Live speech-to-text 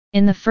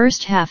In the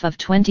first half of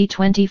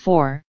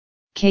 2024,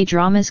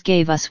 K-dramas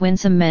gave us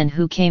winsome men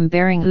who came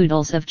bearing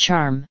oodles of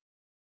charm.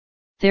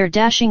 Their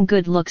dashing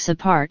good looks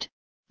apart,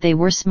 they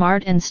were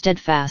smart and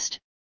steadfast,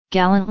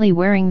 gallantly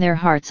wearing their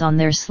hearts on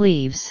their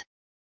sleeves.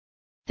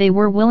 They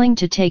were willing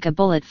to take a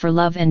bullet for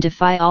love and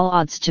defy all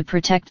odds to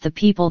protect the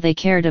people they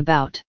cared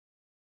about.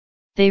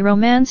 They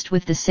romanced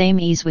with the same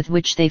ease with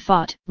which they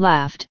fought,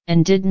 laughed,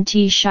 and didn't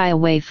shy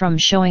away from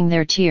showing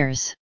their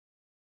tears.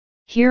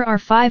 Here are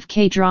 5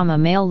 K-drama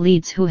male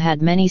leads who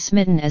had many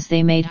smitten as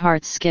they made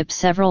hearts skip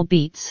several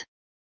beats.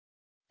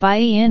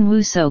 Byeon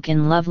Seok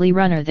in Lovely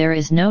Runner. There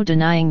is no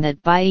denying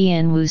that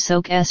Byeon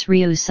Seok's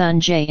Ryu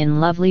Sun-jae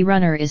in Lovely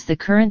Runner is the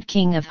current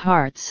king of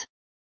hearts.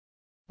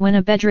 When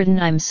a bedridden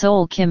I'm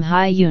Seoul Kim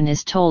Hyun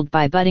is told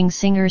by budding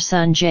singer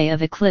Sun-jae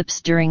of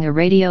Eclipse during a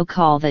radio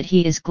call that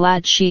he is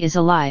glad she is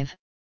alive,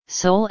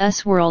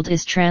 Seoul's world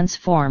is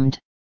transformed.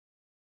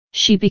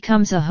 She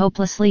becomes a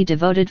hopelessly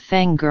devoted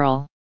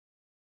fangirl.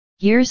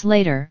 Years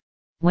later,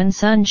 when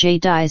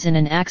Sun-jae dies in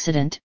an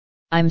accident,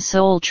 I'm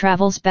Seoul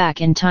travels back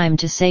in time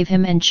to save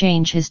him and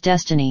change his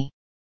destiny.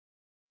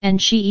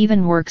 And she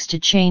even works to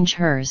change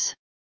hers.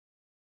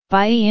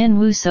 Byeon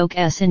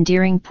Seok's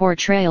endearing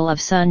portrayal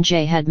of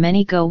Sun-jae had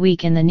many go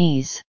weak in the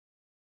knees.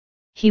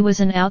 He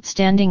was an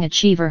outstanding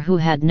achiever who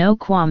had no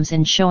qualms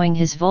in showing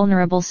his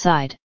vulnerable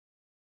side.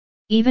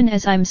 Even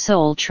as I'm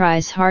Seoul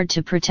tries hard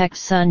to protect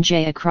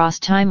Sun-jae across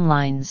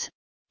timelines,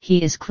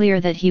 he is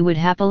clear that he would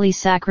happily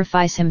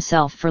sacrifice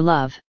himself for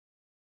love.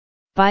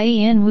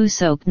 Byeon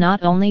Seok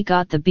not only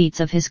got the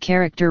beats of his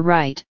character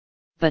right,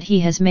 but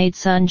he has made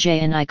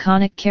Sun-jae an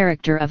iconic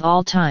character of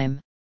all time.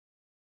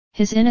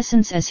 His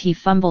innocence as he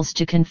fumbles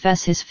to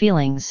confess his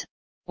feelings,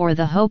 or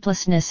the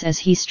hopelessness as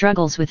he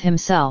struggles with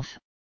himself,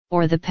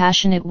 or the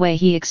passionate way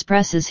he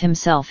expresses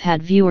himself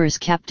had viewers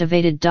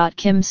captivated.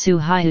 Kim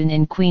Soo-hyun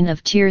in Queen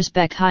of Tears.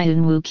 Baek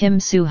Hyun-woo. Kim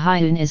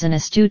Soo-hyun is an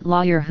astute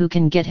lawyer who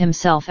can get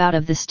himself out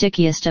of the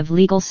stickiest of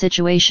legal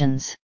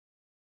situations.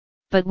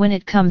 But when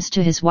it comes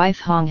to his wife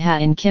Hong-ha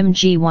in Kim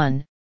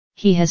Ji-won,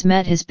 he has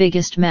met his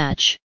biggest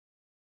match.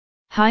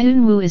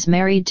 Hyun-woo is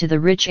married to the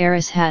rich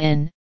heiress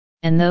Ha-in,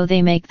 and though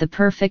they make the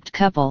perfect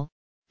couple,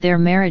 their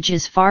marriage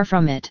is far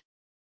from it.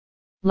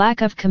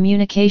 Lack of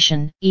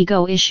communication,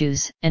 ego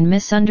issues, and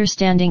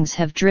misunderstandings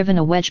have driven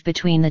a wedge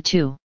between the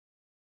two.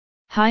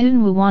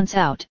 Hyun-woo wants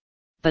out,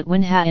 but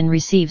when Ha-in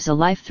receives a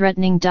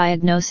life-threatening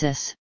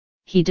diagnosis,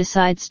 he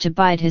decides to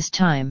bide his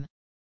time.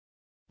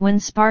 When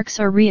sparks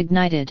are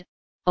reignited,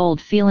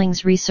 old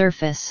feelings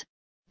resurface,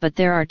 but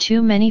there are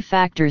too many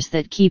factors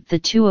that keep the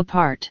two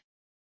apart.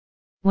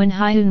 When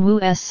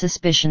Hyun-woo's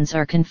suspicions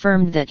are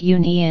confirmed that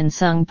Yoon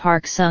In-sung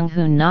Park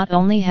Sung-hoon not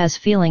only has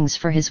feelings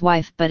for his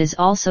wife but is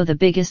also the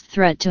biggest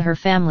threat to her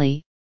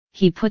family,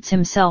 he puts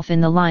himself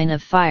in the line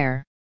of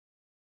fire.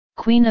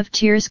 Queen of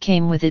Tears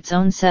came with its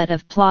own set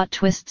of plot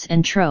twists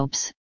and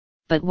tropes,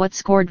 but what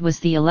scored was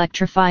the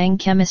electrifying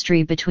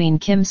chemistry between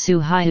Kim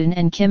Soo-hyun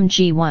and Kim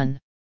Ji-won.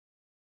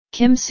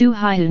 Kim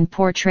Soo-hyun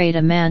portrayed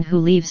a man who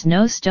leaves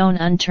no stone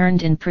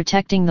unturned in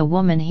protecting the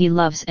woman he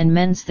loves and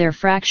mends their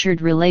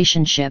fractured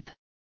relationship.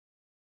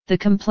 The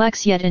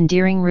complex yet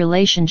endearing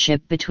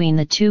relationship between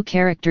the two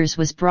characters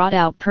was brought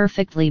out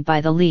perfectly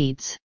by the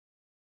leads.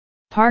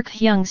 Park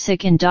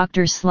Hyung-sik in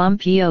Dr.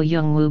 Slump. Yeo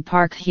Young-woo.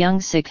 Park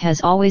Hyung-sik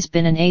has always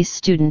been an ace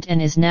student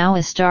and is now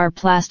a star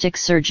plastic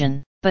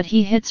surgeon, but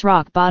he hits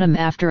rock bottom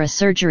after a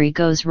surgery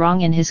goes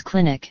wrong in his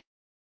clinic.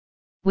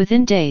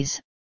 Within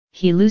days,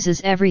 he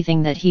loses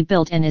everything that he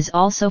built and is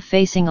also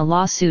facing a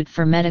lawsuit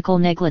for medical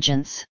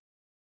negligence.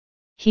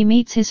 He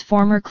meets his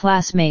former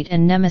classmate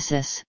and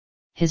nemesis,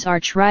 his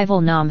arch-rival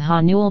Nam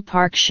Ha-neul.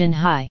 Park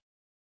Shin-hye.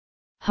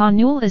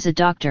 Ha-neul is a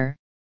doctor,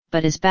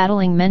 but is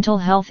battling mental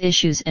health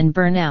issues and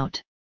burnout.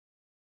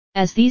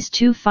 As these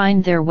two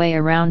find their way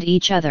around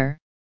each other,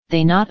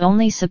 they not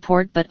only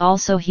support but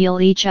also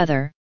heal each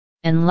other,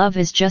 and love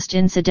is just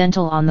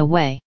incidental on the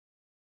way.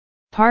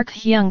 Park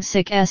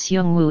Hyung-sik's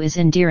Young-woo is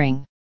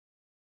endearing.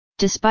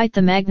 Despite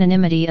the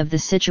magnanimity of the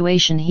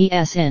situation he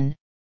is in,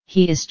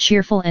 he is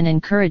cheerful and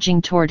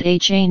encouraging toward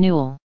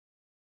Ha-neul.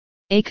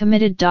 A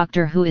committed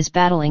doctor who is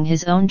battling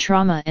his own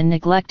trauma and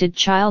neglected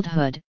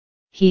childhood,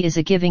 he is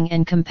a giving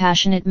and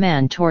compassionate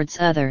man towards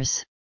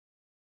others.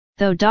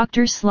 Though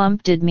Dr.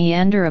 Slump did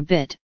meander a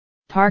bit,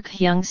 Park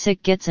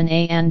Hyung-sik gets an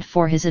A and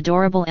for his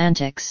adorable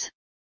antics.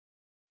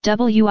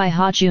 Wi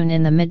Ha-joon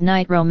in The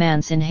Midnight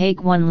Romance in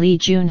Hagwon. Lee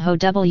Joon-ho.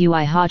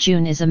 Wi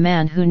Ha-joon is a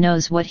man who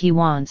knows what he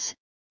wants,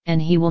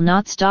 and he will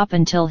not stop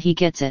until he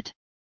gets it.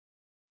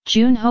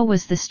 Joon-ho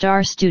was the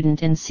star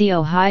student in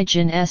Seo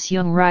Hyun's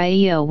Young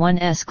Ryo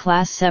 1's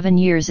class 7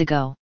 years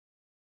ago.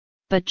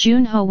 But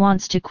Joon-ho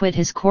wants to quit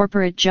his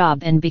corporate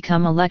job and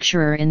become a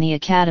lecturer in the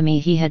academy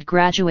he had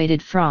graduated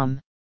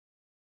from.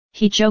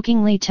 He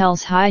jokingly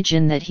tells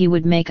Hyun that he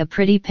would make a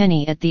pretty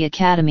penny at the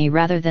academy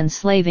rather than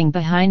slaving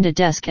behind a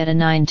desk at a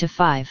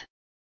 9-to-5.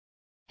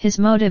 His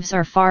motives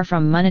are far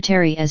from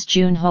monetary as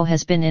Joon-ho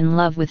has been in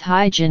love with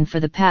Hyun for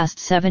the past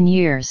 7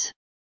 years.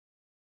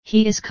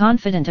 He is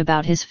confident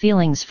about his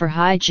feelings for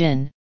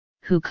Hyun,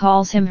 who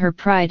calls him her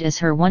pride as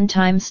her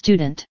one-time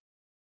student.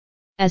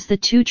 As the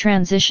two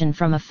transition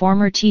from a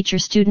former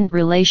teacher-student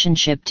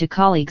relationship to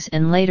colleagues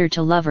and later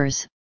to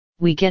lovers,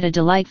 we get a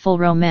delightful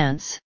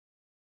romance.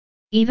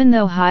 Even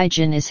though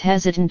Hyun is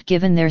hesitant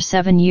given their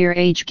 7-year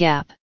age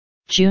gap,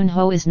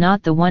 Joon-ho is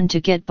not the one to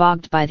get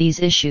bogged by these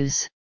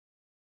issues.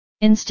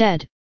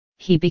 Instead,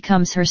 he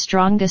becomes her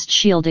strongest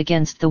shield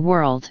against the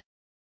world.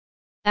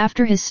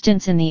 After his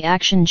stints in the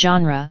action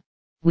genre,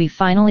 we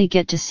finally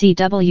get to see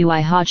Wi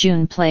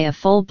Ha-joon play a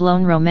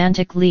full-blown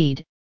romantic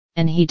lead,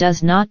 and he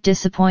does not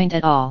disappoint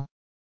at all.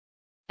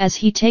 As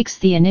he takes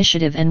the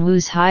initiative and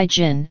woos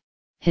Hyun,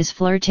 his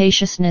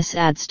flirtatiousness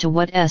adds to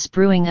what's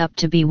brewing up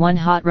to be one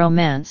hot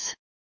romance.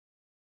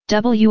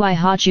 Wi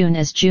Ha-joon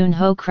as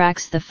Joon-ho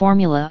cracks the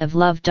formula of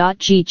love.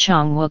 Ji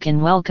Chang-wook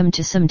in Welcome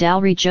to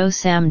Samdalri Jo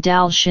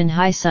Samdal Shin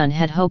Hye-sun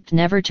had hoped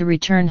never to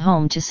return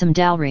home to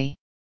Samdalri.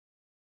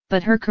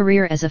 But her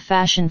career as a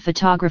fashion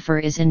photographer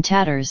is in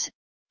tatters,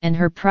 and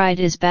her pride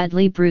is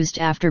badly bruised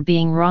after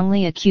being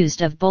wrongly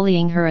accused of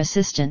bullying her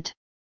assistant.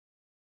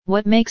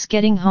 What makes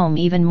getting home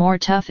even more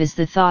tough is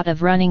the thought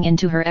of running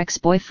into her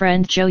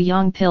ex-boyfriend Jo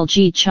Young-pil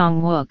Ji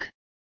Chang-wook.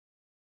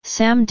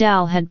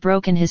 Samdal had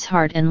broken his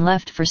heart and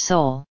left for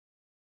Seoul.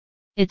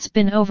 It's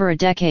been over a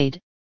decade,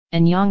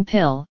 and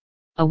Young-pil,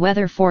 a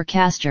weather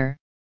forecaster,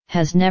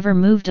 has never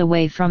moved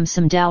away from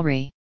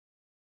Samdalri.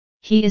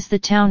 He is the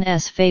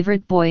town's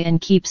favorite boy and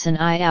keeps an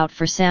eye out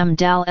for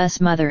Samdal's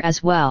mother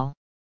as well.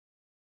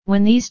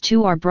 When these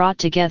two are brought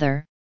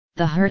together,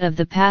 the hurt of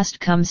the past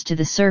comes to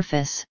the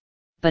surface,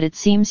 but it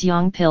seems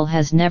Young-pil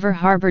has never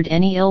harbored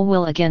any ill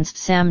will against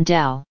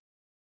Samdal.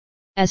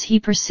 As he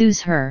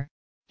pursues her,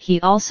 he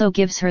also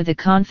gives her the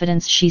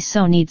confidence she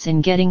so needs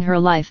in getting her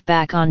life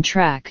back on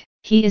track.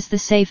 He is the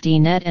safety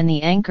net and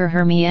the anchor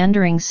her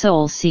meandering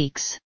soul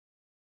seeks.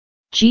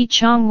 Ji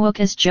Chang-wook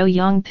as Jo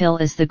Young-pil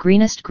is the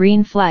greenest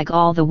green flag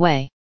all the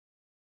way.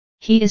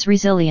 He is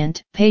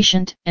resilient,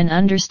 patient, and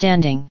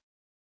understanding.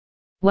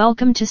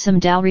 Welcome to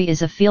Samdalri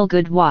is a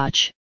feel-good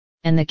watch,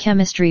 and the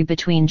chemistry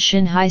between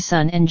Shin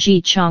Hye-sun and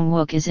Ji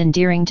Chang-wook is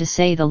endearing to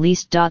say the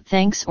least.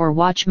 Thanks or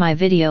watch my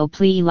video.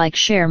 Please like,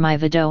 share my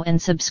video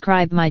and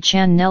subscribe my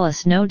channel.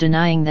 No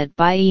denying that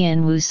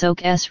Byeon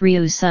Woosok's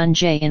Ryu Sun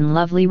Jae in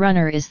Lovely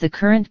Runner is the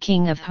current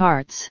king of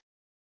hearts.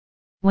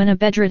 When a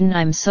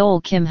bedridden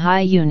Seoul Kim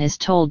Hyun is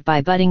told by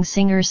budding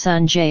singer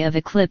Sun Jae of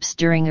Eclipse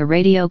during a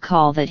radio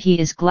call that he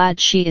is glad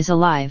she is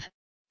alive,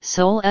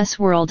 Seoul's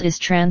world is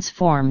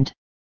transformed.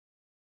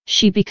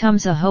 She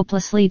becomes a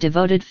hopelessly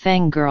devoted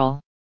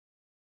fangirl.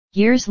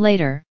 Years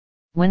later,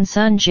 when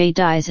Sun Jae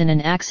dies in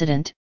an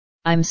accident,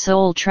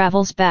 Seoul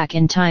travels back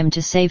in time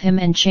to save him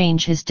and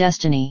change his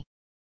destiny.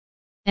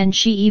 And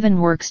she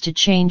even works to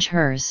change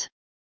hers.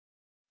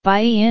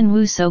 Byeon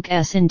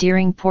Woosok's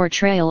endearing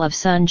portrayal of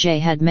Sun Jae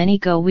had many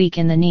go weak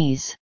in the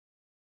knees.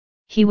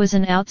 He was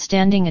an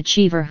outstanding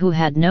achiever who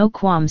had no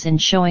qualms in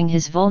showing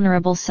his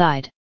vulnerable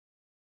side.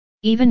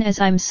 Even as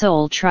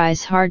Seoul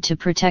tries hard to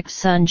protect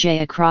Sun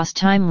Jae across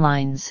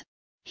timelines,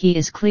 he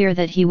is clear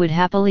that he would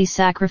happily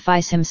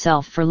sacrifice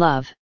himself for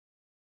love.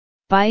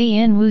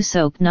 Byeon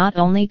Woosok not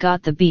only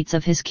got the beats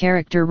of his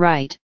character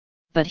right,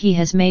 but he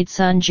has made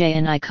Sun Jae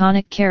an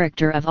iconic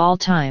character of all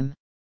time.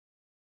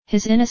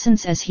 His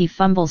innocence as he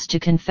fumbles to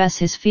confess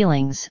his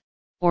feelings,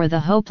 or the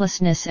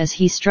hopelessness as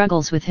he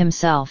struggles with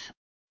himself,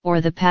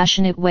 or the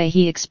passionate way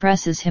he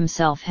expresses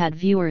himself had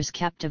viewers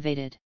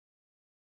captivated.